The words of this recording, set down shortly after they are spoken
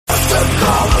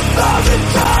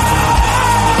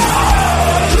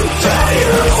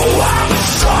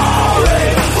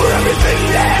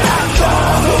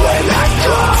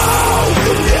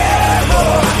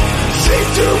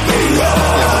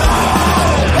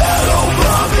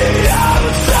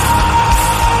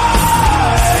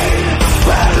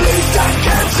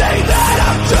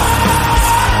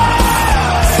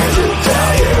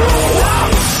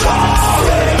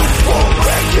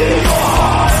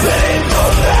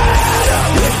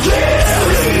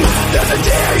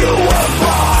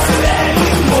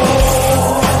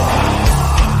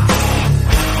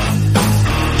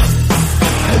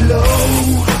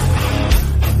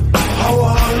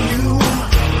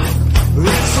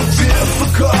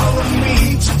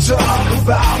talk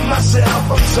about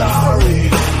myself, I'm sorry.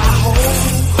 I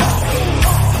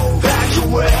hope that you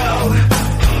will.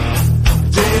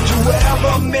 Did you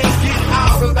ever make it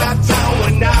out of that town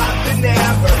when nothing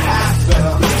ever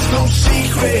happened? It's no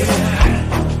secret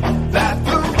that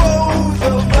the both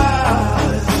of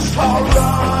us are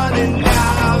running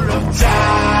out of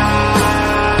time.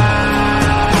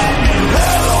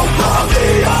 Hello from the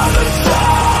other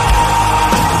side.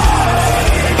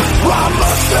 I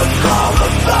must have come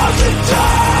 1,000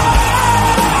 times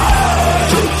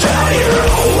to tell you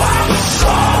I'm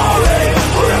sorry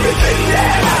for everything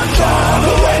that I've done.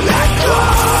 But when I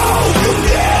call, you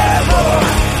never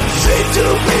seem to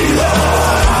be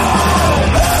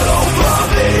home. Hello from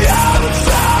the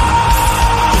outside.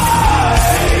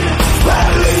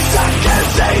 At least I can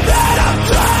say that I'm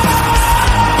trying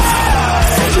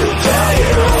to tell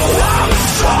you I'm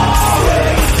sorry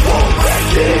for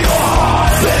breaking your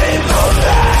heart. It ain't no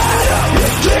matter,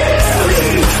 your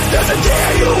theory doesn't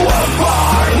tear you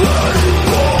apart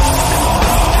anymore.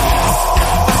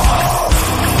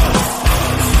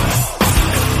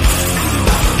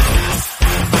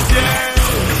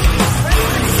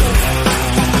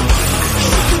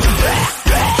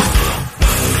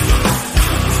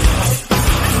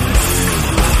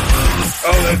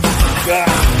 Oh, that's God.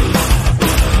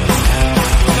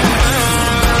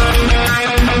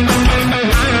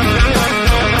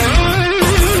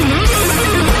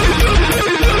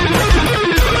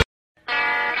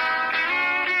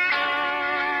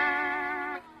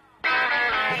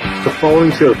 The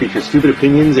following show features stupid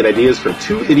opinions and ideas from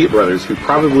two idiot brothers who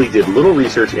probably did little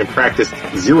research and practiced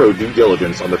zero due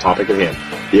diligence on the topic at hand.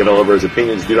 The MLL Bros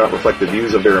opinions do not reflect the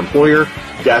views of their employer,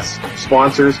 guests,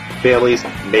 sponsors, families,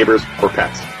 neighbors, or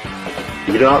pets. If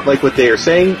you do not like what they are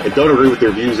saying and don't agree with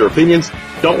their views or opinions,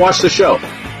 don't watch the show.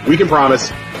 We can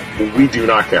promise we do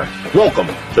not care. Welcome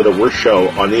to the worst show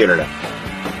on the internet.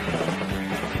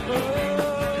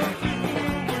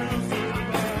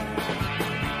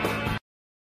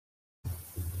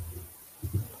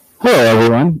 Hello,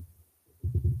 everyone,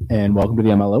 and welcome to the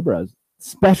MLO Bros,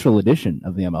 special edition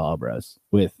of the MLO Bros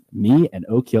with me and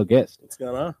O'Keel Gist. What's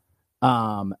going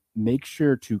on? Make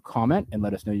sure to comment and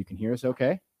let us know you can hear us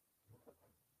okay.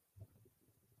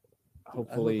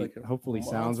 Hopefully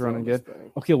sounds running good.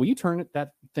 Okay, will you turn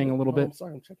that thing a little bit? I'm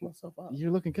sorry, I'm checking myself out.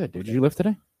 You're looking good, dude. Okay. Did you lift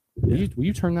today? Yeah. Will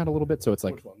you turn that a little bit so it's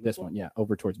like This one? Yeah,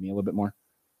 over towards me a little bit more.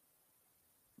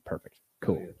 Perfect.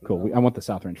 Cool. Yeah, Cool. I want the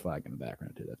South Range flag in the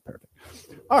background too. That's perfect.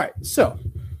 All right. So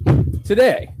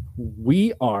today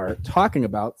we are talking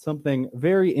about something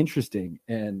very interesting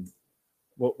and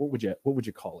what would you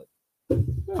call it?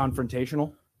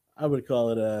 Confrontational? I would call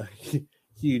it a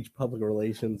huge public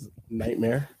relations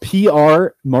nightmare. PR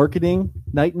marketing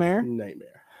nightmare.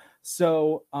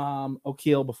 So,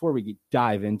 O'Keel, before we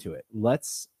dive into it,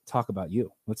 let's talk about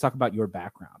you. Let's talk about your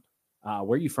background.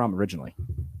 Where are you from originally?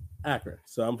 Akron.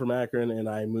 So I'm from Akron, and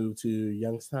I moved to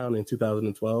Youngstown in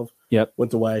 2012. Yep. Went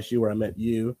to YSU where I met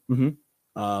you.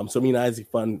 Mm-hmm. So me and Isaac,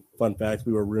 fun fact,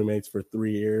 we were roommates for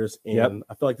 3 years, and Yep.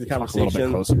 I feel like this Talk a little bit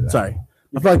conversation. closer to that. Sorry,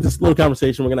 I feel like this little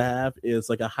conversation we're gonna have is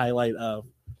like a highlight of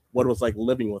what it was like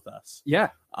living with us. Yeah.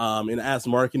 And as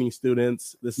marketing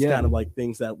students, this is kind of like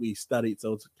things that we studied.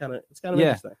 So it's kind of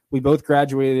interesting. We both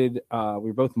graduated. We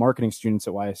were both marketing students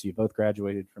at YSU. Both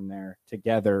graduated from there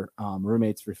together,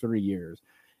 roommates for 3 years.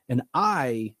 And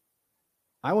I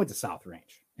went to South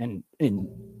Range and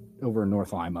over in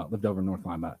North Lima, lived over in North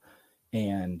Lima.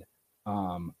 And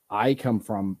I come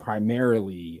from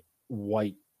primarily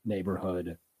white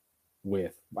neighborhood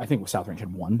with, I think South Range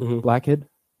had one black kid,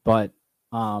 but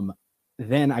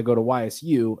then I go to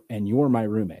YSU and you're my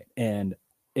roommate. And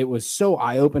it was so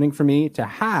eye-opening for me to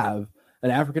have an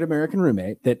African-American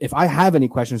roommate that if I have any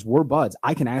questions, we're buds.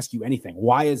 I can ask you anything.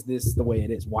 Why is this the way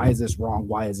it is? Why is this wrong?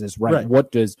 Why is this right?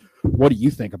 What do you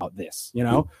think about this? You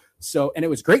know? So, and it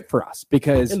was great for us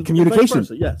because communication.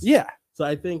 Yes. Yeah. So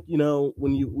I think,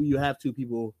 when you have two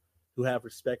people who have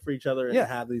respect for each other and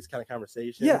have these kind of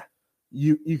conversations,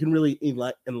 you can really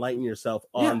enlighten yourself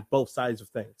on both sides of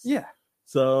things. Yeah.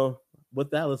 So with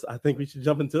that, I think we should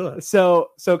jump into it. So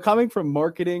coming from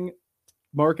marketing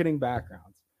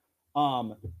backgrounds,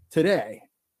 today,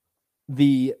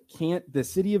 the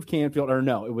city of Canfield, or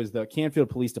no, it was the Canfield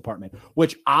Police Department,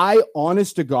 which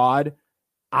honest to God,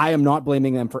 I am not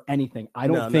blaming them for anything. I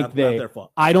don't think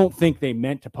they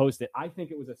meant to post it. I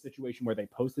think it was a situation where they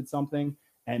posted something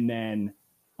and then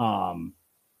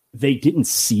they didn't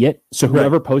see it. So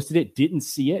whoever posted it didn't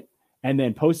see it and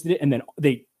then posted it. And then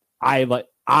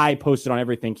I posted on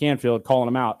everything Canfield calling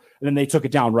them out, and then they took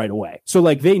it down right away. So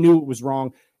like they knew it was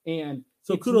wrong. And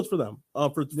So kudos for them.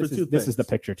 For two things. This is the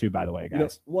picture too, by the way,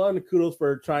 guys. One, kudos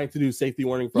for trying to do safety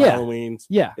warning for Halloween.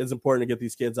 Yeah, it's important to get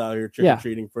these kids out here trick or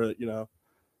treating for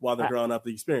while they're growing up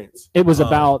the experience. It was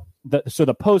about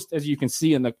the post, as you can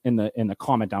see in the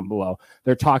comment down below,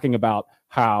 they're talking about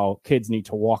how kids need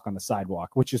to walk on the sidewalk,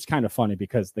 which is kind of funny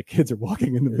because the kids are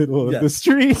walking in the middle of the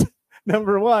street.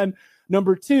 Number one.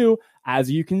 Number two,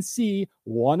 as you can see,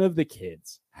 one of the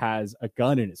kids has a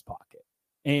gun in his pocket.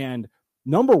 And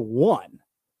number one,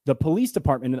 the police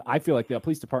department, and I feel like the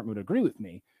police department would agree with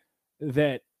me,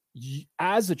 that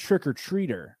as a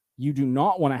trick-or-treater, you do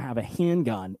not want to have a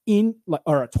handgun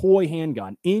or a toy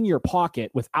handgun in your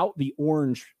pocket without the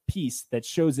orange piece that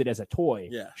shows it as a toy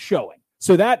showing.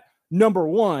 So that, number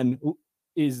one,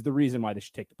 is the reason why they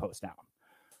should take the post down.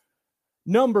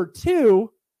 Number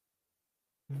two,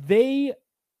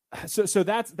 so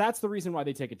that's the reason why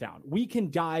they take it down. We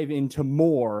can dive into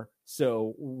more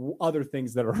other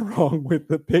things that are wrong with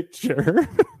the picture,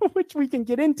 which we can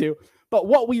get into. But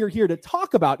what we are here to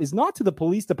talk about is not to the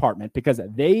police department, because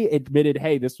they admitted,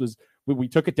 hey, we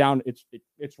took it down.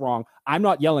 It's wrong. I'm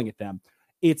not yelling at them.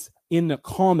 It's in the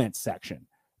comments section.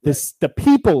 The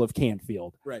people of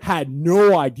Canfield had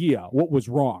no idea what was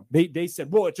wrong. They said,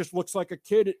 well, it just looks like a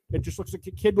kid. It just looks like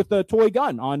a kid with a toy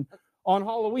gun on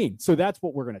Halloween. So that's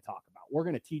what we're going to talk about. We're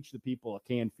going to teach the people of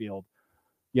Canfield,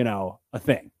 a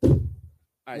thing.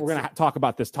 We're going to talk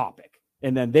about this topic,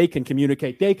 and then they can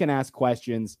communicate. They can ask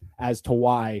questions as to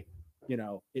why,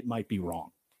 it might be wrong.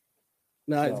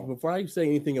 Now, before I say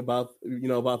anything about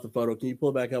the photo, can you pull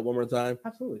it back up one more time?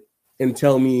 Absolutely. And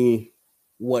tell me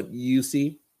what you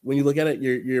see when you look at it,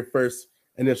 your first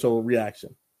initial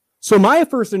reaction. So my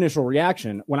first initial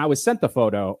reaction when I was sent the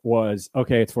photo was,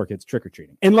 okay, it's 4 kids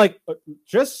trick-or-treating. And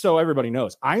just so everybody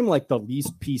knows, I'm like the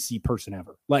least PC person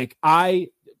ever. Like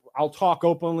I'll talk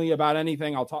openly about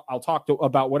anything. I'll talk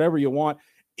about whatever you want.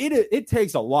 It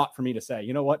takes a lot for me to say,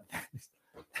 you know what,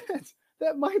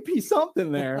 that might be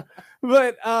something there.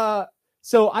 But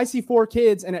so I see 4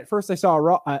 kids, and at first I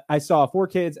saw 4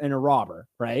 kids and a robber,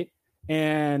 right?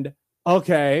 And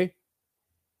okay,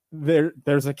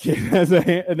 there's a kid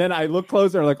and then I look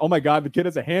closer and like, oh my God, the kid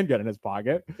has a handgun in his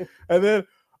pocket. And then,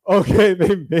 okay,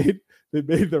 they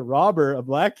made the robber a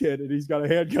black kid and he's got a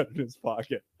handgun in his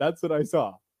pocket. That's what I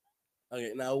saw.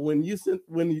 Okay, now when you sent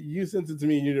it to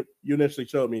me, you initially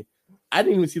showed me, I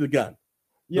didn't even see the gun.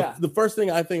 Yeah. The first thing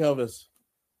I think of is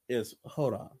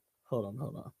hold on.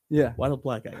 Yeah. Why don't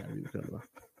black guy gotta be the gun?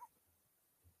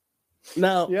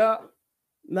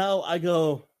 Now I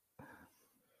go,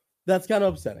 that's kind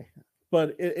of upsetting,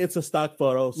 but it's a stock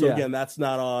photo. So again, that's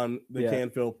not on the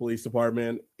Canfield Police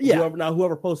Department. Yeah.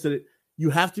 Whoever posted it,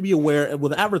 you have to be aware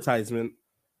with advertisement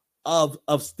of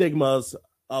stigmas,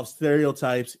 of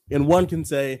stereotypes. And one can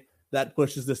say that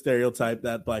pushes the stereotype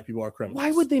that black people are criminals.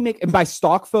 Why would they make, and by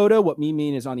stock photo, what we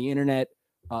mean is on the internet,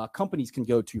 companies can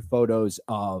go to photos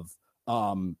of,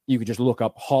 you could just look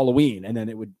up Halloween and then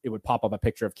it would pop up a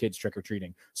picture of kids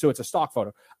trick-or-treating. So it's a stock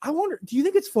photo. I wonder, do you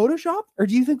think it's Photoshop or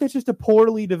do you think that's just a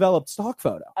poorly developed stock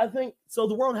photo? I think so.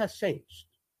 The world has changed.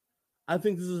 I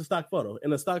think this is a stock photo,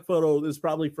 and a stock photo is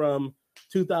probably from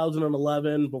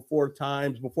 2011, before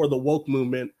the woke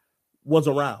movement was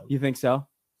around. You think so?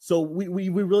 So we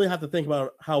really have to think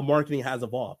about how marketing has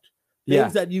evolved.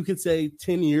 Things that you could say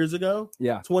 10 years ago,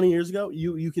 20 years ago,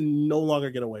 you can no longer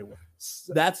get away with.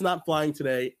 That's not flying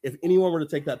today. If anyone were to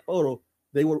take that photo,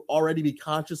 they would already be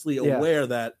consciously aware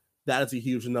that is a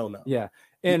huge no-no. Yeah.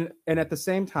 And at the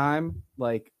same time,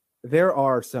 like, there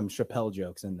are some Chappelle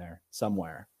jokes in there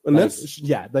somewhere. And Dave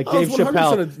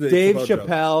Chappelle. Dave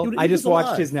Chappelle. Dude, I just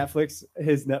watched his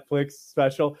Netflix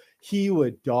special. He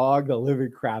would dog the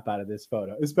living crap out of this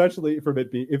photo, especially from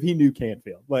it being, if he knew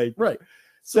Canfield. Like, right.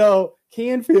 So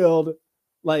Canfield,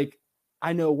 like,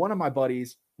 I know one of my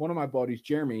buddies,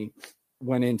 Jeremy,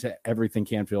 went into everything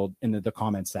Canfield in the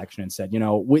comments section and said,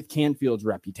 with Canfield's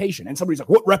reputation, and somebody's like,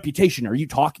 what reputation are you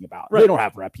talking about? Right. They don't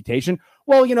have reputation.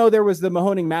 Well, there was the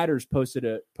Mahoning Matters posted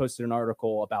an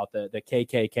article about the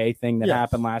KKK thing that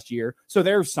happened last year. So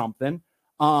there's something.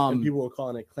 And people were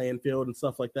calling it Clanfield and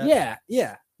stuff like that. Yeah.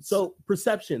 Yeah. So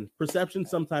perception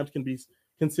sometimes can be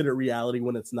considered reality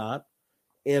when it's not.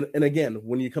 And again,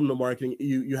 when you come to marketing,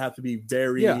 you have to be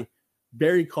very,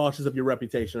 very cautious of your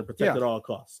reputation and protect at all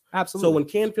costs. Absolutely. So when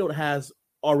Canfield has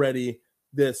already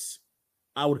this,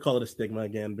 I would call it a stigma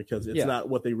again, because it's not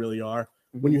what they really are.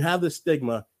 Mm-hmm. When you have this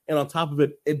stigma, and on top of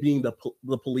it being the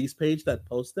police page that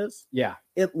posts this,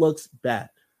 it looks bad.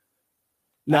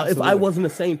 Now, if I wasn't a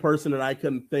sane person and I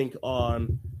couldn't think of,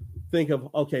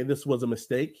 okay, this was a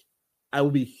mistake, I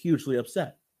would be hugely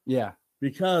upset. Yeah.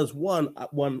 Because one,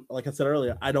 like I said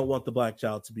earlier, I don't want the black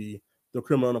child to be the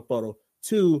criminal in a photo,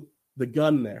 to the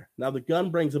gun there. Now the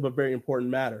gun brings up a very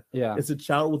important matter. Yeah. It's a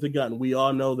child with a gun. We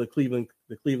all know the Cleveland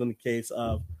case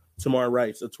of Tamar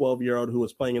Rice, a 12-year-old who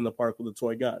was playing in the park with a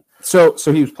toy gun. So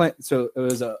he was playing. So it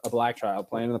was a black child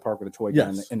playing in the park with a toy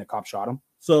gun, and the cop shot him.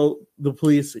 So the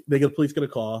police get a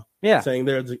call, yeah, saying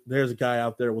there's a guy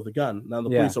out there with a gun. Now the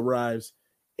police arrives,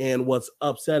 and what's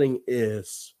upsetting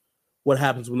is what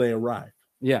happens when they arrive.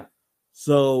 Yeah.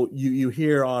 So you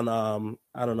hear on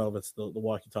I don't know if it's the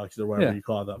walkie-talkies or whatever you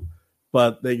call them,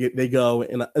 but they go,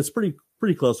 and it's pretty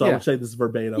close. So I would say this is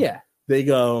verbatim. Yeah. They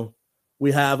go,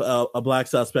 we have a black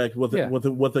suspect with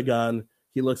a gun.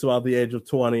 He looks about the age of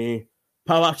 20.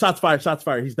 Shots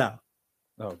fired. He's down.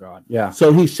 Oh God. Yeah.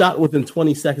 So he's shot within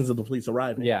 20 seconds of the police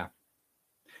arriving. Yeah.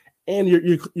 And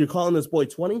you're calling this boy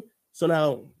 20. So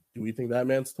now, do we think that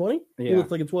man's 20? Yeah. He looks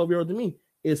like a 12-year-old to me.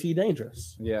 Is he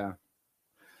dangerous? Yeah.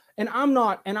 And I'm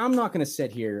not going to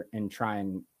sit here and try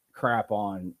and crap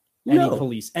on any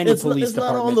police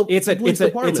department.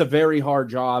 It's a very hard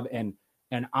job, and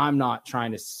I'm not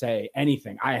trying to say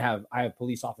anything. I have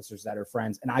police officers that are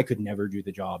friends, and I could never do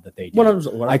the job that they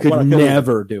do. I could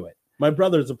never do it. My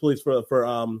brother's a police for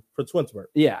Twinsburg.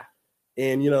 Yeah.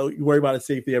 And you worry about his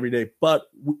safety every day, but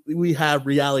we have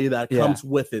reality that comes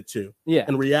with it too. Yeah.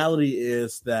 And reality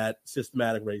is that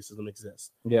systematic racism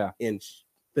exists. Yeah. And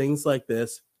things like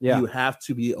this, you have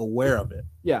to be aware of it.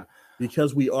 Yeah.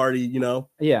 Because we already,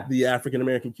 the African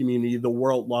American community, the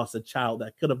world lost a child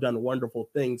that could have done wonderful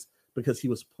things because he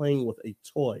was playing with a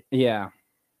toy. Yeah.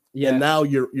 Yeah. And now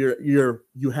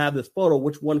you have this photo,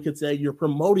 which one could say you're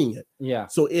promoting it. Yeah.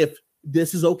 So if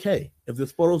this is okay, if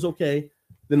this photo is okay,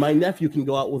 then my nephew can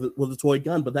go out with a toy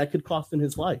gun, but that could cost him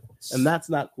his life, and that's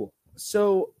not cool.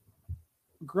 So,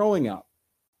 growing up,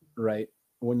 right,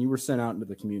 when you were sent out into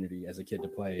the community as a kid to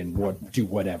play and do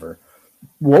whatever,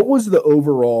 what was the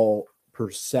overall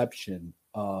perception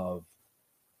of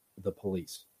the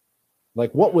police?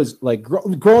 Like, what was like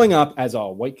growing up as a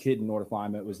white kid in North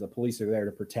Lima? It was the police are there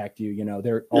to protect you.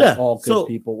 They're all good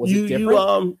people. Was it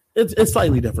different? It's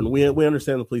slightly different. We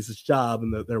understand the police's job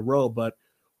and their role, but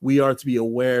we are to be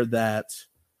aware that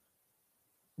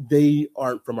they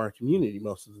aren't from our community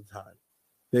most of the time.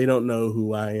 They don't know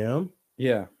who I am.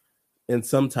 Yeah. And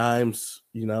sometimes,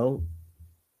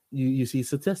 you see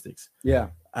statistics. Yeah.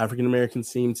 African Americans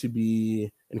seem to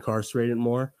be incarcerated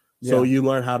more. So you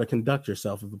learn how to conduct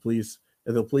yourself. If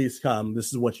the police come, this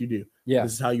is what you do. Yeah.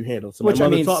 This is how you handle it. So which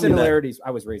similarities.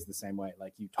 I was raised the same way.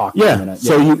 Like you talk. Yeah.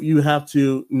 So you have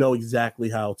to know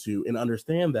exactly how to and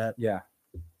understand that. Yeah.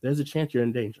 There's a chance you're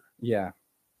in danger. Yeah.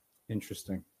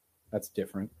 Interesting. That's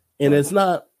different. And it's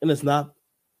not,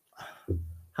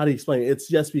 how do you explain it? It's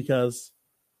just because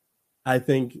I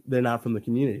think they're not from the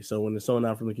community. So when there's someone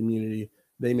not from the community,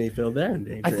 they may feel they're in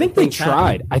danger. I think they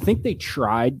tried. I think they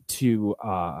tried to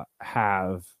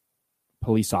have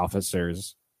police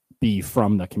officers be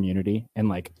from the community and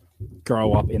like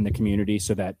grow up in the community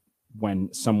so that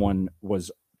when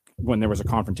there was a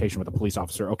confrontation with a police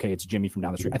officer, okay, it's Jimmy from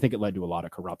down the street. I think it led to a lot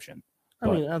of corruption.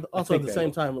 Also at the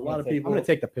same time, a lot of people. I'm going to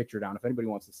take the picture down. If anybody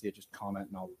wants to see it, just comment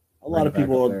and I'll. A lot of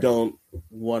people don't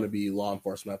want to be law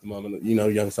enforcement at the moment.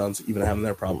 Young Sons even having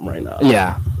their problem right now.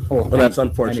 Yeah, but that's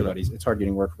unfortunate. It's hard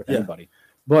getting work with anybody.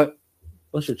 But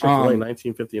let's just Chick-fil-A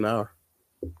 $19.50 an hour.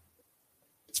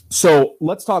 So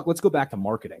let's go back to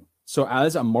marketing. So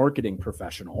as a marketing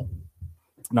professional,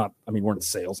 we're in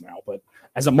sales now, but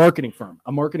as a marketing firm,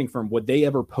 would they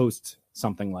ever post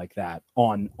something like that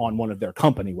on one of their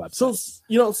company websites?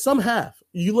 So, some have.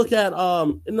 You look at,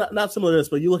 not similar to this,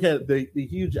 but you look at the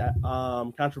huge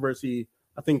controversy,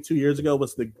 I think 2 years ago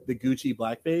was the Gucci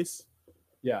blackface.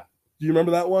 Yeah. Do you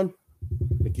remember that one?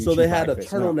 So they had a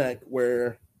turtleneck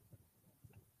where,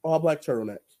 all black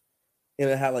turtleneck, and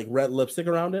it had like red lipstick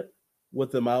around it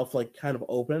with the mouth like kind of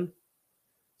open.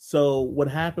 So what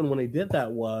happened when they did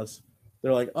that was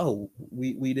they're like, oh,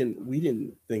 we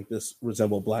didn't think this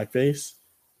resembled blackface,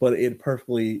 but it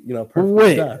perfectly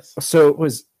does. So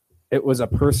it was a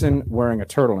person wearing a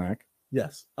turtleneck.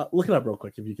 Yes. Look it up real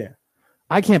quick if you can.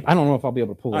 I can't. I don't know if I'll be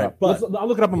able to pull it up. But I'll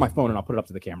look it up on my phone and I'll put it up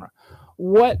to the camera.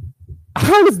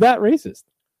 How is that racist?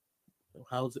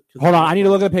 How is it? Hold on. I need to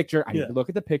look at the picture. I need to look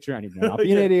at the picture. I need to not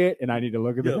be an idiot, and I need to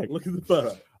look at the picture. Look at the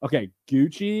photo. Okay,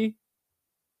 Gucci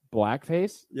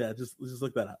blackface. Yeah, just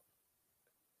look that up.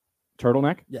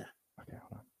 Turtleneck. Yeah. Okay,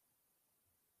 hold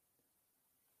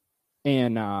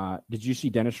on. And did you see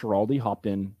Dennis Schiraldi hopped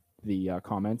in the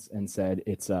comments and said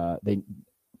it's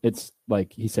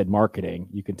like he said marketing.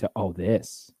 You can tell. Oh,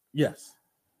 this. Yes.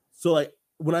 So like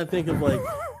when I think of like.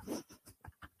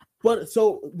 But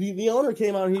so the owner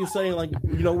came out and he was saying like,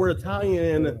 we're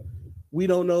Italian, we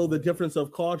don't know the difference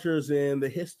of cultures and the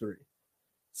history.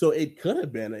 So it could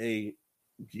have been a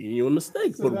genuine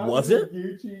mistake, but was it?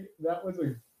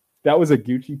 That was a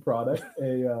Gucci product,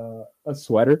 a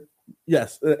sweater.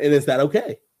 Yes, and is that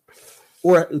okay?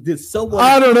 Or did someone?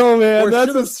 I don't know, man. Or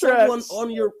That's a stretch. Someone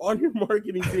on your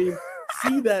marketing team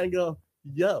see that and go,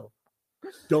 "Yo,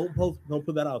 don't put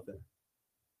that out there."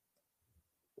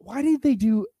 Why did they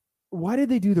do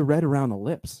the red around the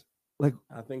lips? Like,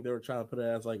 I think they were trying to put it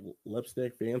as like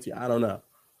lipstick, fancy. I don't know,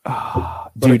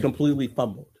 but it completely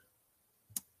fumbled.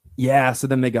 Yeah, so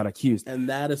then they got accused, and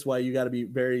that is why you got to be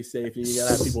very safe, and you got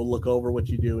to have people look over what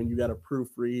you do, and you got to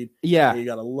proofread. Yeah, and you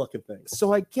got to look at things.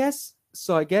 So I guess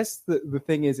the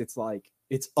thing is, it's like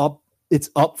it's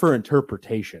up for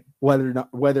interpretation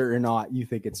whether or not you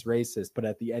think it's racist. But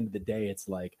at the end of the day, it's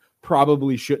like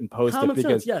probably shouldn't post it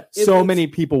because so many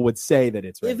people would say that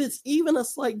it's racist. If it's even a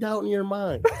slight doubt in your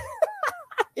mind,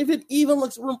 if it even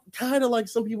looks kind of like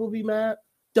some people be mad.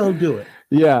 Don't do it.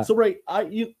 Yeah. So I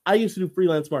used to do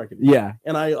freelance marketing. Yeah.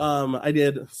 And I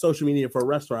did social media for a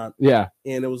restaurant. Yeah.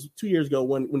 And it was 2 years ago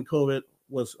when COVID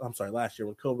was last year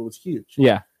when COVID was huge.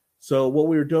 Yeah. So what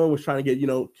we were doing was trying to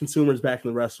get consumers back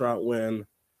in the restaurant when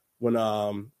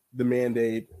the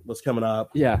mandate was coming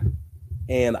up. Yeah.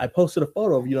 And I posted a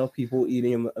photo of people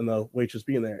eating and the waitress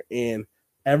being there, and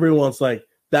everyone's like,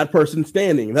 that person's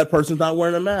standing, that person's not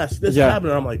wearing a mask. This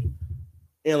happened. And I'm like,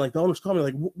 and like the owners called me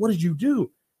like, what did you do?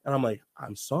 And I'm like,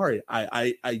 I'm sorry.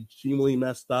 I genuinely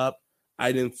messed up.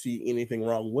 I didn't see anything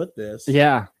wrong with this.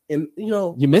 Yeah. And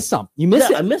you miss some. You miss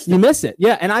it. I missed it. You miss it.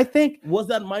 Yeah. And I think, was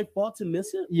that my fault to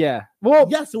miss it? Yeah. Well,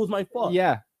 yes, it was my fault.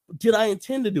 Yeah. Did I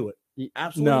intend to do it?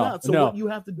 Absolutely not. So what you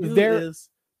have to do is,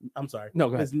 I'm sorry. No,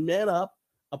 go ahead. Is man up,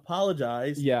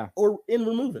 apologize. Yeah. And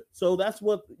remove it. So that's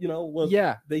what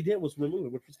they did was remove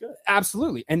it, which was good.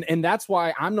 Absolutely. And that's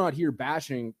why I'm not here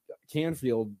bashing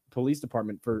Canfield Police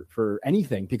Department for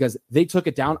anything, because they took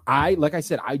it down. Like I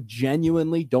said, I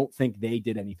genuinely don't think they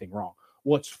did anything wrong.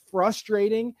 What's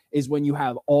frustrating is when you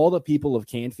have all the people of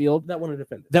Canfield that want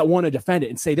to defend it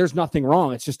and say there's nothing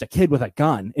wrong. It's just a kid with a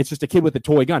gun. It's just a kid with a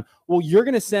toy gun. Well, you're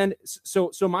going to send.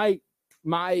 So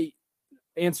my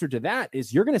answer to that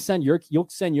is you'll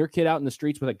send your kid out in the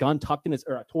streets with a gun tucked in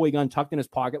or a toy gun tucked in his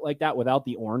pocket like that without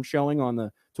the orange showing on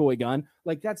the toy gun.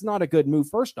 Like, that's not a good move,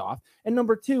 first off. And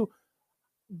number two,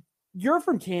 you're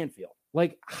from Canfield.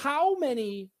 Like, how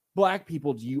many black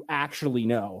people do you actually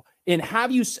know? And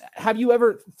have you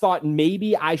ever thought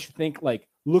maybe I should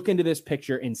look into this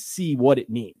picture and see what it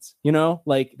means?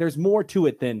 Like, there's more to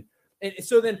it than. And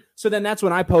so then that's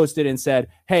when I posted and said,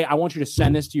 hey, I want you to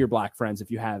send this to your black friends if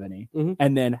you have any,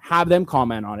 and then have them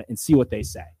comment on it and see what they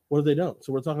say. What if they don't?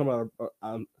 So we're talking about,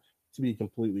 to be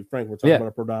completely frank, we're talking about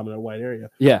a predominant white area.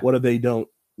 Yeah. What if they don't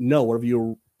know? What if you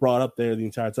were brought up there the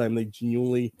entire time? They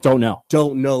genuinely don't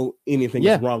know anything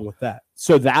is wrong with that.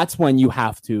 So that's when you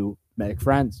have to make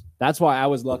friends. That's why I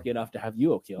was lucky enough to have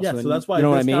you, Akil. Yeah. So that's why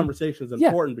this conversation is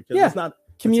important, because it's not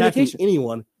communication.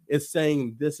 Anyone. It's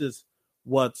saying this is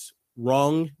what's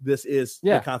wrong. This is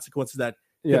the consequences that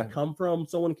could come from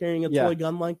someone carrying a toy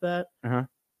gun like that.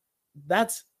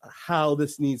 That's how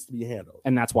this needs to be handled.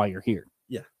 And that's why you're here.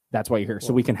 Yeah. That's why you're here.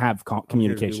 So we can have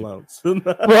communication. Well,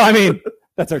 I mean,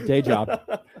 that's our day job.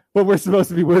 But we're supposed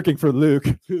to be working for Luke.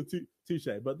 Touche.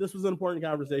 But this was an important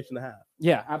conversation to have.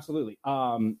 Yeah, absolutely.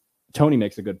 Tony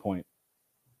makes a good point.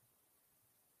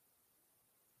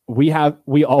 We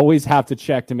always have to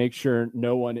check to make sure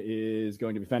no one is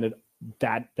going to be offended.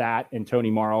 That and Tony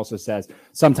Marr also says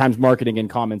sometimes marketing and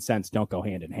common sense don't go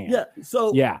hand in hand. Yeah.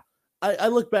 So yeah, I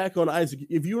look back on Isaac.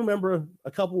 If you remember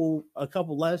a couple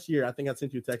last year, I think I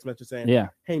sent you a text message saying,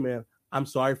 hey man, I'm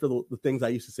sorry for the things I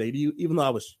used to say to you, even though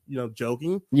I was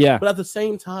joking. Yeah. But at the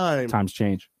same time, times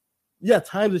change. Yeah,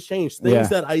 times have changed. Things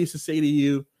that I used to say to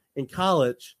you in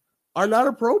college are not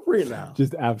appropriate now.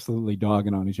 Just absolutely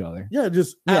dogging on each other. Yeah,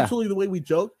 just absolutely the way we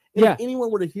joke. And if anyone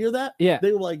were to hear that,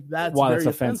 they were like, that's very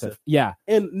offensive. Yeah.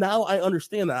 And now I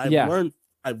understand that.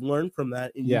 I've learned from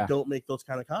that, and you don't make those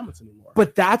kind of comments anymore.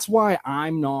 But that's why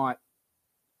I'm not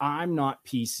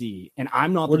PC, and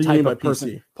I'm not the type of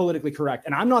person politically correct.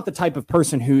 And I'm not the type of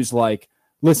person who's like,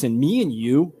 listen, me and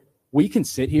you, we can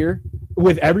sit here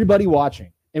with everybody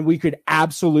watching and we could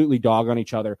absolutely dog on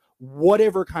each other,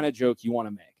 whatever kind of joke you want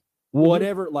to make,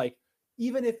 whatever, like,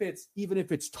 even if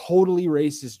it's totally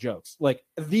racist jokes, like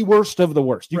the worst of the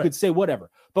worst, you could say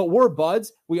whatever, but we're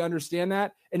buds. We understand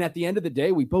that. And at the end of the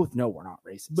day, we both know we're not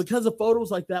racist. Because of photos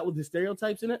like that with the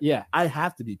stereotypes in it. Yeah. I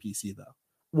have to be PC though.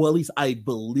 Well, at least I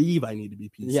believe I need to be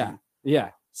PC. Yeah.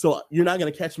 So you're not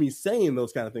going to catch me saying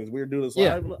those kind of things. We're doing this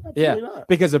live. Absolutely not.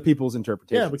 Because of people's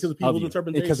interpretation. Yeah, because of people's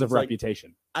interpretation. Because of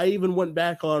reputation. I even went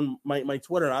back on my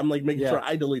Twitter. I'm like making sure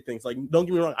I delete things. Like, don't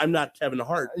get me wrong. I'm not Kevin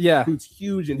Hart. Yeah. Who's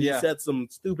huge. And he said some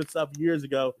stupid stuff years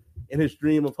ago. And his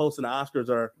dream of hosting the Oscars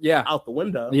are out the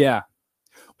window. Yeah.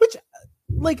 Which,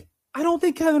 like, I don't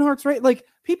think Kevin Hart's right. Like,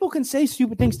 people can say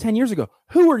stupid things 10 years ago.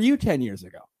 Who were you 10 years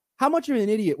ago? How much of an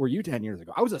idiot were you 10 years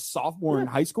ago? I was a sophomore in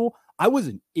high school. I was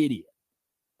an idiot.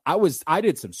 I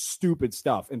did some stupid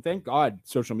stuff, and thank God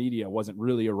social media wasn't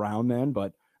really around then,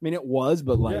 but I mean, it was,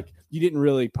 but like you didn't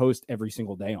really post every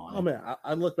single day on it. Oh man,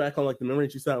 I look back on like the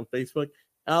memories you saw on Facebook.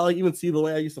 I'll like, even see the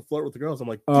way I used to flirt with the girls. I'm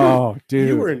like, dude,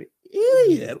 you were an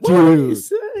idiot. What are you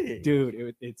saying?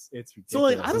 Dude, it's ridiculous. So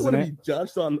like, I don't want to be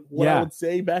judged on what I would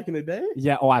say back in the day.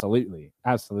 Yeah, oh, absolutely.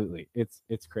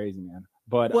 It's crazy, man.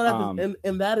 But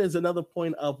and that is another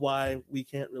point of why we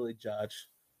can't really judge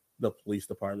the police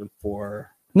department for.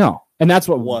 No, and that's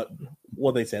what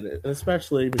they said,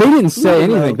 especially they didn't say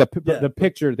anything. The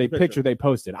picture they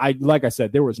posted. Like I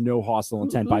said, there was no hostile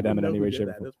intent by them in any way, shape,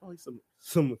 or form. There's probably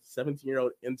some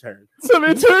 17-year-old intern. Some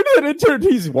intern.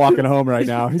 He's walking home right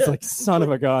now. He's like, son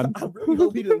of a gun. I really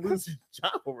hope he didn't lose his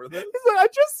job over this. He's like, I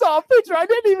just saw a picture. I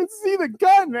didn't even see the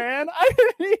gun, man. I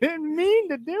didn't even mean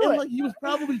to do it. Like he was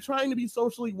probably trying to be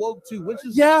socially woke too, which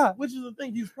is the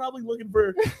thing. He's probably looking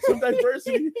for some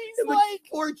diversity. He's like, the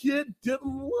poor kid didn't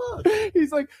look.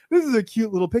 He's like, this is a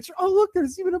cute little picture. Oh, look,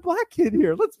 there's even a black kid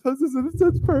here. Let's post this.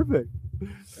 That's perfect.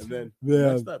 And then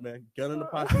next up, man, gun in the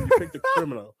pocket. You picked a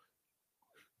criminal.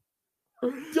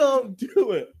 Don't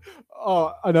do it.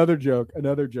 Oh, another joke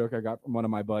I got from one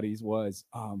of my buddies was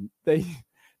they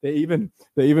even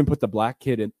put the black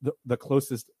kid in the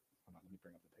closest. Hold on, let me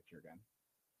bring up the picture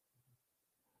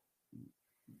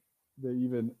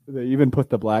again. They even put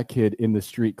the black kid in the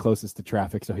street closest to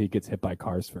traffic so he gets hit by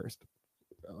cars first.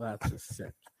 Oh, that's just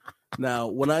sick. Now,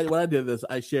 when I did this,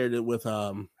 I shared it with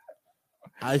my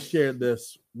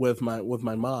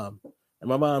mom. And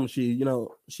my mom,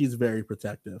 she's very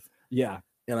protective. Yeah.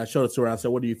 And I showed it to her. I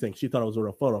said, what do you think? She thought it was a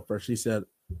real photo first. She said,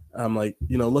 I'm like,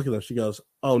 look at them. She goes,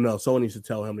 oh no, someone needs to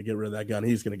tell him to get rid of that gun.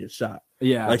 He's going to get shot.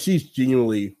 Yeah. Like she's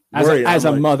genuinely worried. As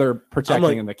a mother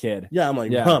protecting the kid. Yeah. I'm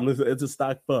like, Mom, it's a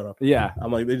stock photo. Yeah.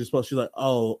 I'm like, she's like,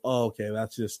 oh, okay.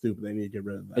 That's just stupid. They need to get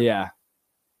rid of that. Yeah.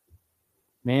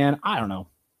 Man, I don't know.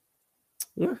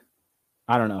 Yeah.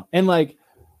 I don't know. And like,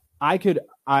 I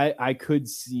could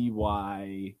see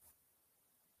why,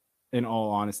 in all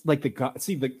honesty, like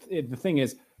the thing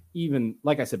is, even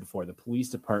like I said before, the police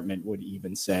department would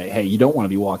even say, hey, you don't want to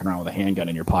be walking around with a handgun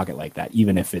in your pocket like that,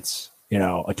 even if it's,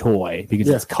 a toy, because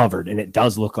it's covered and it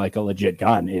does look like a legit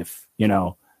gun. If, I'm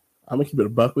going to keep it a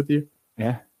buck with you.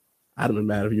 Yeah. I'd have been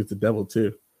mad if he was the devil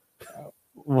too.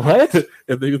 What?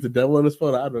 If they was the devil in this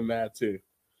photo, I'd have been mad too.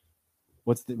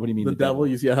 What do you mean? The devil?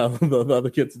 You see how the other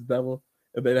kid's the devil?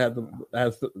 If they had the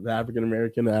African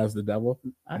American as the devil,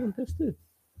 I'd have been pissed too.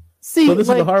 See, so this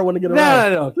is the hard one to get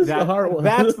around. No. This is the hard one.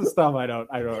 That's the stuff I don't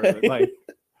like.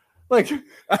 Like,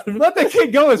 let the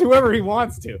kid go as whoever he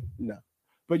wants to. No,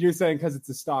 but you're saying because it's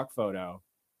a stock photo,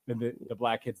 and the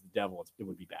black kid's the devil, it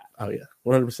would be bad. Oh yeah,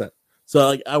 100%. So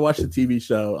like, I watched the TV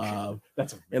show,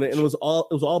 and it was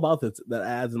all about that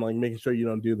ads and like making sure you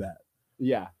don't do that.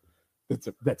 Yeah,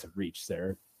 that's a reach,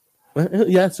 sir.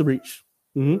 Yeah, it's a reach.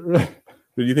 Mm-hmm.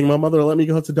 Do you think my mother will let me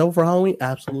go as the devil for Halloween?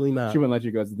 Absolutely not. She wouldn't let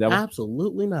you go as the devil?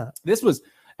 Absolutely not. This was,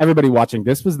 everybody watching,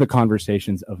 this was the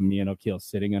conversations of me and Akil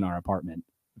sitting in our apartment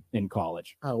in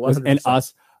college. Oh, 100%. And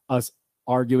us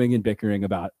arguing and bickering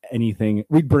about anything.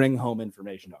 We'd bring home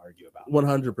information to argue about.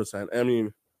 100%. I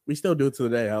mean, we still do it to the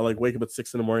day. I like wake up at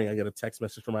 6 a.m. I get a text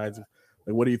message from Isaac.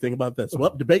 Like, what do you think about this?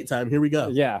 Well, debate time. Here we go.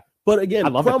 Yeah. But again,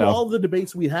 from all the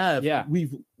debates we have,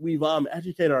 we've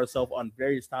educated ourselves on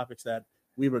various topics that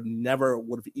we would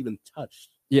have even touched.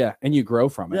 Yeah, and you grow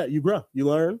from it. Yeah, you grow, you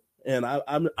learn, and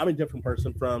I'm a different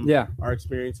person from our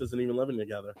experiences and even living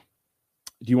together.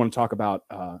 Do you want to talk about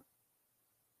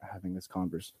having this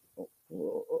conversation?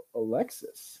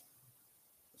 Alexis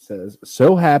says,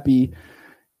 so happy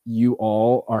you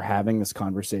all are having this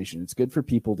conversation. It's good for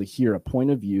people to hear a point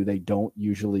of view they don't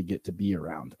usually get to be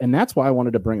around. And that's why I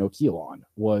wanted to bring Akil on,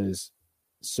 was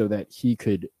so that he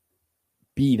could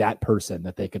be that person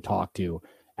that they could talk to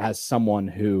as someone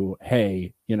who,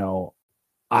 hey,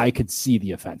 I could see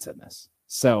the offense in this.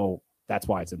 So that's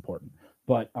why it's important.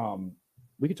 But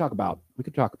we could talk about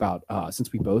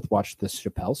since we both watched the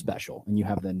Chappelle special, and you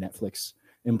have the Netflix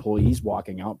employees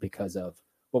walking out because of,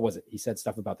 what was it? He said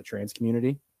stuff about the trans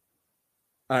community.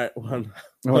 All right.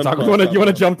 You want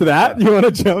to jump to that? You want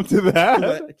to jump to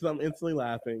that? Because I'm instantly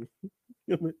laughing.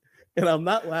 And I'm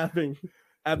not laughing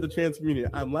at the trans community.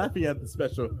 I'm laughing at the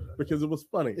special because it was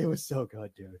funny. It was so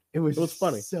good, dude. It was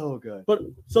funny. So good. But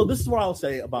so this is what I'll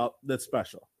say about this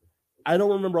special. I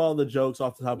don't remember all the jokes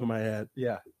off the top of my head.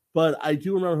 Yeah. But I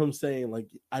do remember him saying, like,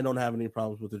 I don't have any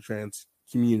problems with the trans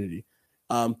community.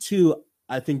 Two,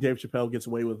 I think Dave Chappelle gets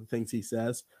away with the things he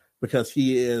says because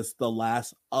he is the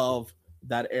last of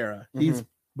that era. Mm-hmm. He's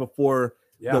before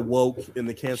the woke and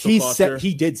the cancel culture.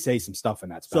 He did say some stuff in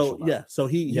that special. So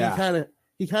he kind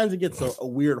of gets a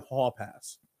weird hall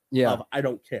pass. Yeah, of I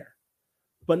don't care.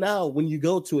 But now when you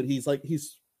go to it, he's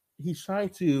trying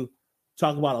to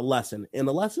talk about a lesson, and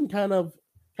the lesson kind of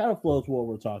flows what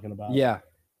we're talking about. Yeah,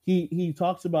 he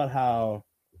talks about how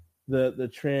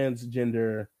the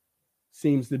transgender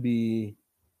seems to be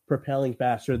propelling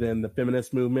faster than the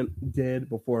feminist movement did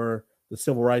before the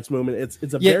civil rights movement.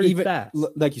 It's a very fast.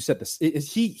 Like you said,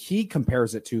 he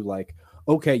compares it to like,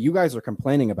 okay, you guys are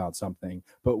complaining about something,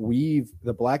 but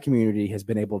the black community has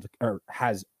been able to, or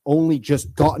has only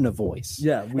just gotten a voice.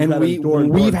 Yeah,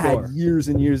 we've had years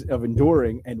and years of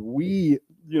enduring, and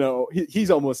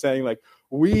he's almost saying like,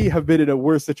 we have been in a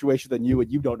worse situation than you,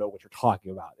 and you don't know what you're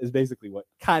talking about. Is basically what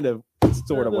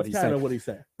he's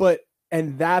saying.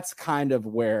 And that's kind of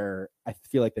where I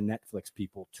feel like the Netflix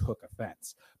people took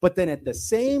offense. But then at the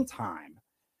same time,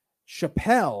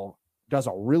 Chappelle does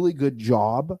a really good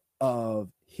job of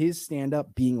his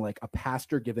stand-up being like a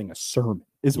pastor giving a sermon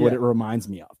is what it reminds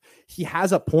me of. He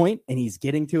has a point and he's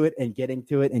getting to it and getting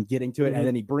to it and getting to it. Mm-hmm. And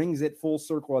then he brings it full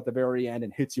circle at the very end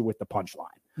and hits you with the punchline.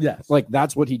 Yes. Like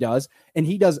that's what he does. And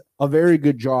he does a very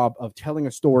good job of telling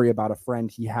a story about a friend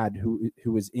he had who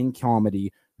was in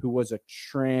comedy, who was a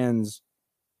trans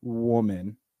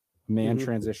woman, man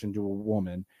transitioned to a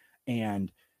woman,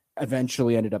 and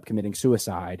eventually ended up committing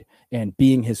suicide and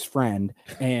being his friend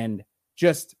and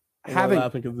just having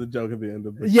laughing because the joke at the end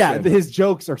of the his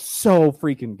jokes are so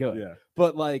freaking good. Yeah.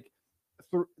 But like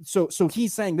so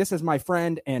he's saying this is my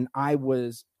friend and I'm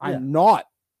not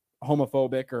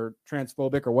homophobic or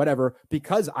transphobic or whatever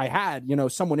because I had,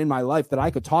 someone in my life that I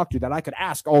could talk to, that I could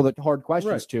ask all the hard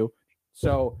questions to.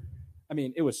 So I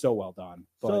mean, it was so well done.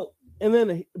 But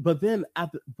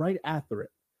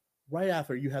right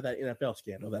after you have that NFL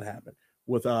scandal that happened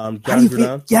with John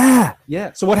Gruden.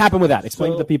 Yeah. So what happened with that?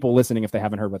 Explain to the people listening if they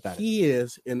haven't heard what that is. He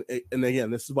is, and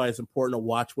again, this is why it's important to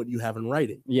watch what you have in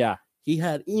writing. Yeah. He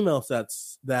had email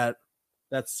sets that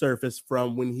surfaced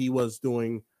from when he was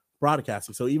doing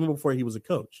broadcasting. So even before he was a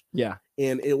coach. Yeah.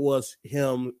 And it was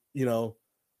him,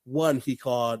 one, he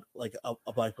called like a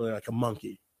black player like a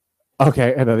monkey.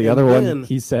 Okay, and then the other one,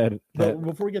 he said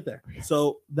before we get there.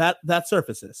 So that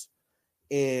surfaces,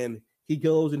 and he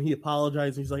goes and he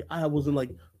apologizes. He's like, I wasn't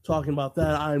like talking about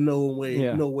that. I'm no way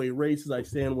racist. I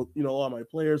stand with all my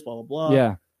players. Blah blah blah.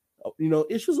 Yeah.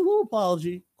 Issues a little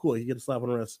apology. Cool. You get a slap on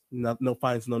the wrist. No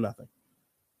fines. No nothing.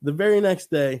 The very next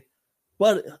day,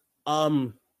 but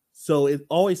so it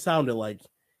always sounded like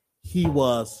he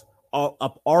was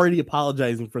already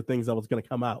apologizing for things that was going to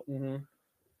come out. Mm-hmm.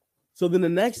 So then the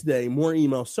next day, more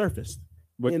emails surfaced.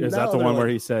 Is that the one where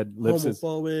he said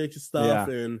homophobic stuff,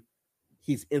 and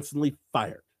he's instantly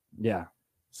fired? Yeah.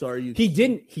 So are you? He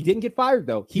didn't get fired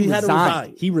though. He resigned. Had to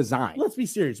resign. He resigned. Let's be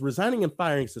serious. Resigning and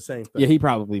firing is the same thing. Yeah, he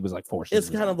probably was like forced. It's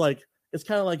kind of like if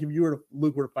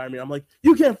Luke were to fire me, I'm like,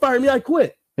 you can't fire me. I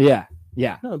quit. Yeah.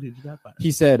 Yeah. No, dude, you got fired.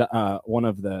 He said one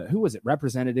of the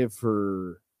representative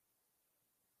for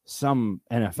some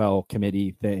NFL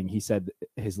committee thing. He said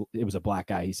it was a black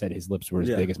guy. He said his lips were as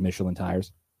big as Michelin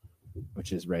tires,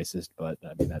 which is racist, but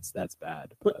I mean that's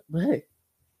bad. But hey,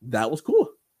 that was cool.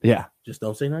 Yeah. Just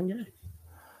don't say nothing gay.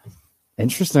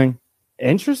 Interesting.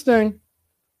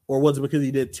 Or was it because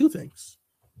he did two things?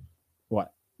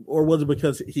 What? Or was it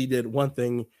because he did one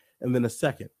thing and then a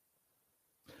second?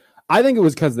 I think it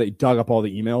was because they dug up all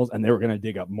the emails and they were going to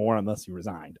dig up more unless he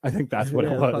resigned. I think that's what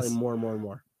it was. Probably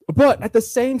more. But at the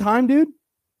same time, dude,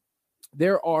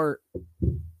 there are.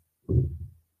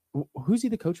 Who's he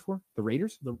the coach for? The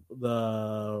Raiders?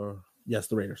 The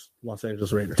Raiders, Los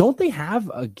Angeles Raiders. Don't they have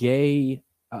a gay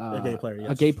player?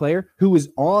 Yes. A gay player who was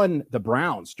on the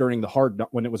Browns during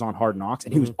when it was on Hard Knocks,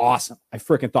 and he was awesome. I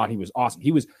freaking thought he was awesome.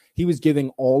 He was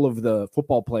giving all of the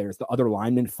football players, the other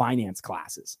linemen, finance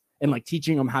classes and like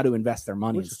teaching them how to invest their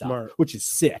money and stuff, smart. Which is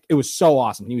sick. It was so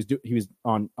awesome. He was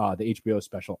on the HBO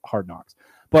special Hard Knocks,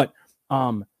 but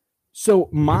so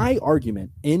my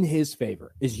argument in his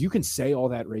favor is you can say all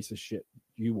that racist shit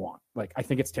you want. Like, I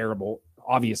think it's terrible.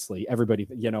 Obviously, everybody,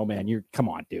 man, come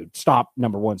on, dude. Stop.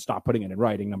 Number one, stop putting it in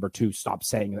writing. Number two, stop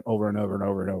saying it over and over and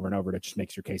over and over and over. That just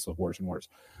makes your case look worse and worse.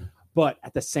 But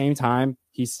at the same time,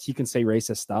 he can say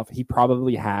racist stuff. He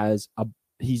probably has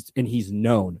he's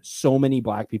known so many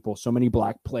black people, so many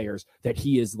black players that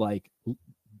he is like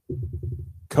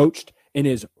coached and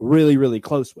is really, really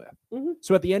close with. Mm-hmm.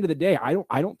 So at the end of the day,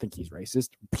 I don't think he's racist,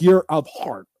 pure of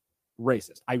heart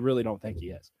racist. I really don't think he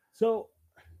is. So,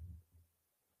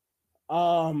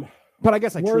 but I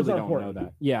guess I truly don't know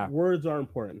that. Yeah, words are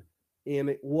important.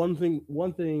 And one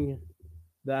thing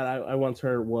that I once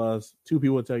heard was 2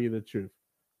 people will tell you the truth: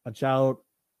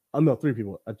 three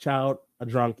people, a child, a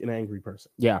drunk, and an angry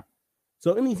person. Yeah.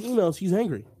 So in these emails, he's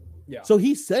angry. Yeah. So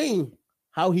he's saying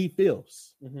how he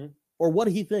feels Mm-hmm. or what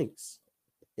he thinks.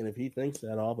 And if he thinks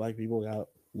that all black people got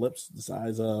lips the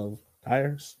size of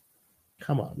tires,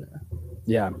 come on, man.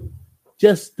 Yeah.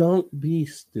 Just don't be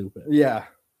stupid. Yeah.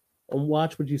 And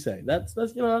watch what you say. That's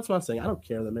what I'm saying. I don't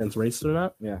care that man's racist or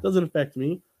not. Yeah. Doesn't affect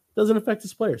me. Doesn't affect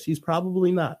his players. He's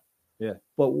probably not. Yeah.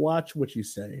 But watch what you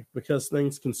say because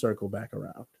things can circle back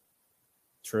around.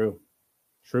 True.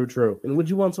 And would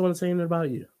you want someone saying it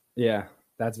about you? Yeah,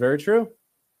 that's very true.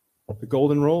 The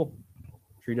golden rule: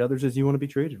 treat others as you want to be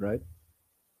treated. Right?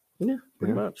 Yeah,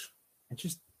 pretty much. And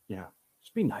just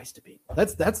be nice to people.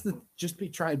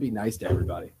 Try and be nice to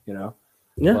everybody. You know.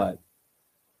 Yeah. But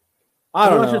I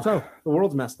don't know. The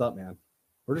world's messed up, man.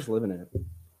 We're just living in it.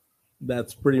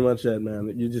 That's pretty much it,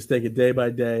 man. You just take it day by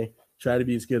day. Try to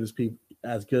be as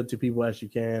good to people as you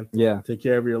can. Yeah. Take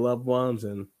care of your loved ones,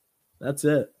 and that's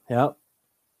it. Yep.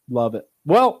 Love it.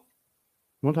 Well,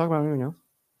 you want to talk about anything else?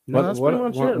 No, that's pretty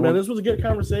much it, man. This was a good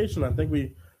conversation. I think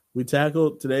we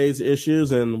tackled today's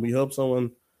issues, and we hope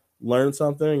someone learned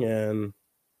something and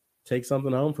take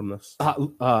something home from this.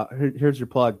 Here's your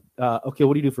plug. Okay,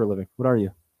 what do you do for a living? What are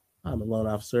you? I'm a loan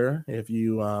officer. If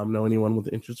you know anyone with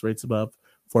interest rates above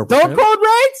 4%. Don't quote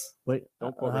rates! Wait,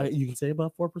 don't quote rates. You can say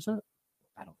above 4%?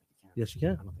 I don't think you can. Yes, you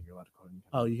can. I don't think you're allowed to quote anything.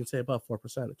 Oh, you can say above 4%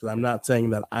 because I'm not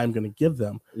saying that I'm going to give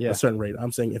them Yeah. a certain rate.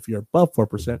 I'm saying if you're above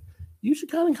 4%, you should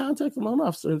kind of contact the loan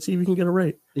officer and see if you can get a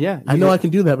rate. Yeah. I know I can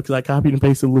do that because I copied and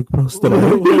pasted Luke post a today.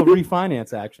 little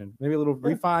refinance action. Maybe a little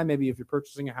refi. Maybe if you're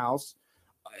purchasing a house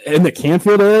in the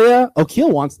Canfield area, O'Keel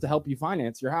wants to help you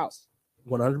finance your house.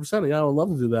 100%. Yeah, I would love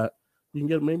to do that. You can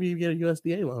get you get a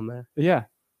USDA loan there. Yeah,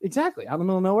 exactly. Out in the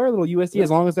middle of nowhere, a little USDA. Yeah. As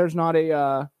long as there's not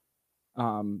a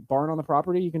barn on the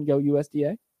property, you can go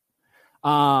USDA.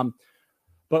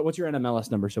 But what's your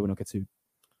NMLS number so we don't get sued?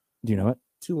 Do you know it?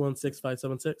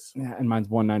 216576. Yeah, and mine's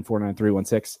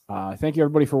 1949316. Thank you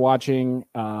everybody for watching.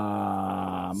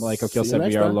 Like O'Keel said,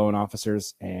 we are loan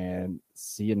officers, and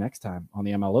see you next time on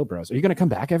the MLO Bros. Are you going to come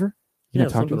back ever? Yeah,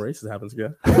 if something racist happens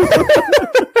again.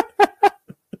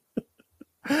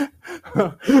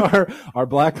 our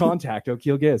black contact,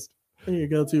 O'Keel Gist. There you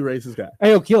go, too racist guy.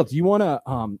 Hey, O'Keel, do you want to,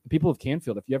 people of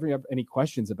Canfield, if you ever have any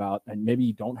questions about, and maybe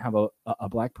you don't have a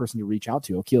black person to reach out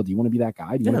to, O'Keel, do you want to be that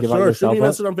guy? Do you want to give out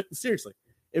yourself? Seriously,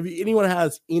 if anyone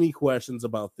has any questions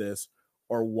about this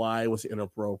or why it was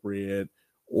inappropriate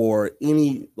or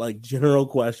any like general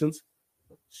questions,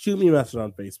 shoot me a message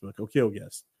on Facebook. O'Keel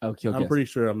Gist. O'Keel I'm pretty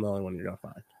sure I'm the only one you're going to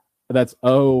find. That's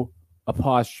O''Kealgist.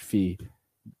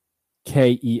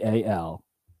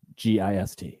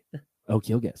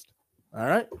 O'Keel Gist. All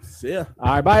right. See ya.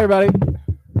 All right. Bye, everybody.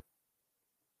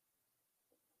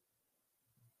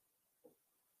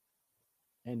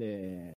 And